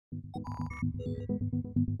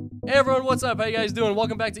Hey everyone, what's up? How you guys doing?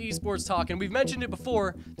 Welcome back to Esports Talk. And we've mentioned it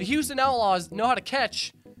before, the Houston Outlaws know how to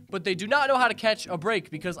catch, but they do not know how to catch a break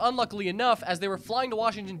because unluckily enough, as they were flying to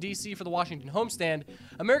Washington, D.C. for the Washington homestand,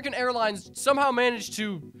 American Airlines somehow managed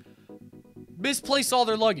to misplace all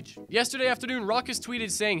their luggage. Yesterday afternoon, Ruckus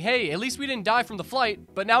tweeted saying, hey, at least we didn't die from the flight,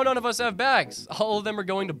 but now none of us have bags. All of them are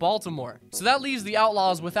going to Baltimore. So that leaves the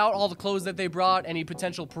Outlaws without all the clothes that they brought, any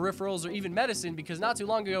potential peripherals, or even medicine, because not too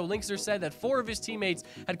long ago, Linkster said that 4 of his teammates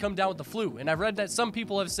had come down with the flu. And I've read that some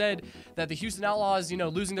people have said that the Houston Outlaws,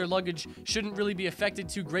 losing their luggage shouldn't really be affected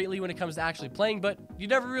too greatly when it comes to actually playing, but you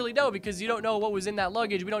never really know because you don't know what was in that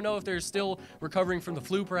luggage. We don't know if they're still recovering from the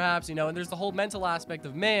flu, perhaps, and there's the whole mental aspect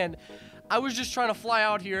of, man, I was just trying to fly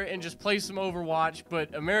out here and just play some Overwatch,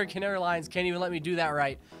 but American Airlines can't even let me do that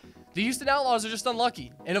right. The Houston Outlaws are just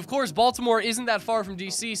unlucky. And of course, Baltimore isn't that far from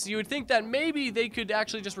DC, so you would think that maybe they could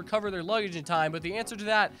actually just recover their luggage in time, but the answer to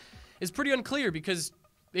that is pretty unclear because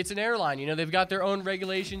it's an airline. They've got their own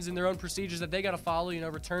regulations and their own procedures that they got to follow,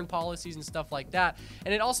 return policies and stuff like that.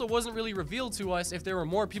 And it also wasn't really revealed to us if there were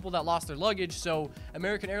more people that lost their luggage, so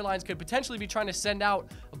American Airlines could potentially be trying to send out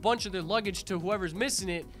a bunch of their luggage to whoever's missing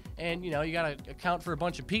it. And, you got to account for a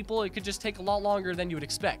bunch of people. It could just take a lot longer than you would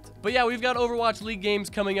expect. But yeah, we've got Overwatch League games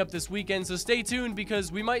coming up this weekend, so stay tuned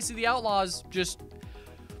because we might see the Outlaws just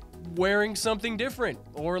wearing something different.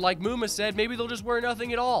 Or like Muma said, maybe they'll just wear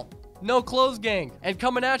nothing at all. No clothes gang. And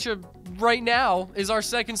coming at you right now is our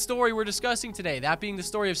second story we're discussing today, that being the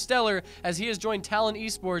story of Stellar, as he has joined Talon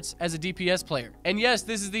Esports as a DPS player. And yes,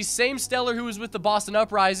 this is the same Stellar who was with the Boston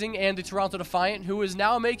Uprising and the Toronto Defiant, who is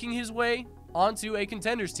now making his way onto a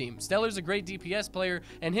contenders team. Stellar's a great DPS player,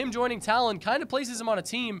 and him joining Talon kind of places him on a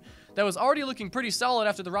team that was already looking pretty solid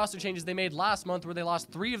after the roster changes they made last month, where they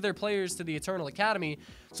lost 3 of their players to the Eternal Academy.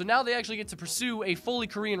 So now they actually get to pursue a fully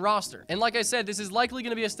Korean roster. And like I said, this is likely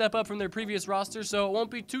going to be a step up from their previous roster, so it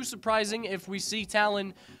won't be too surprising if we see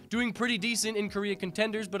Talon doing pretty decent in Korea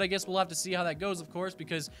contenders, but I guess we'll have to see how that goes, of course,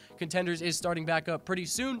 because contenders is starting back up pretty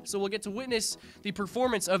soon, so we'll get to witness the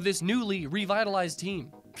performance of this newly revitalized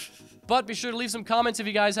team. But be sure to leave some comments if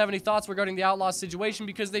you guys have any thoughts regarding the Outlaws situation,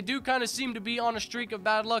 because they do kind of seem to be on a streak of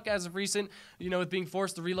bad luck as of recent, with being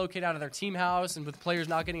forced to relocate out of their team house and with players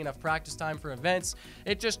not getting enough practice time for events.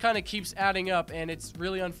 It just kind of keeps adding up, and it's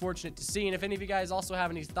really unfortunate to see. And if any of you guys also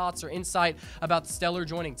have any thoughts or insight about Stellar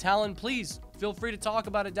joining Talon, please feel free to talk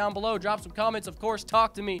about it down below. Drop some comments, of course,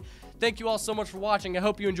 talk to me. Thank you all so much for watching. I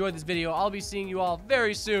hope you enjoyed this video. I'll be seeing you all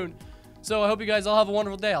very soon. So I hope you guys all have a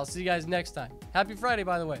wonderful day. I'll see you guys next time. Happy Friday,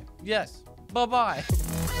 by the way. Yes. Bye-bye.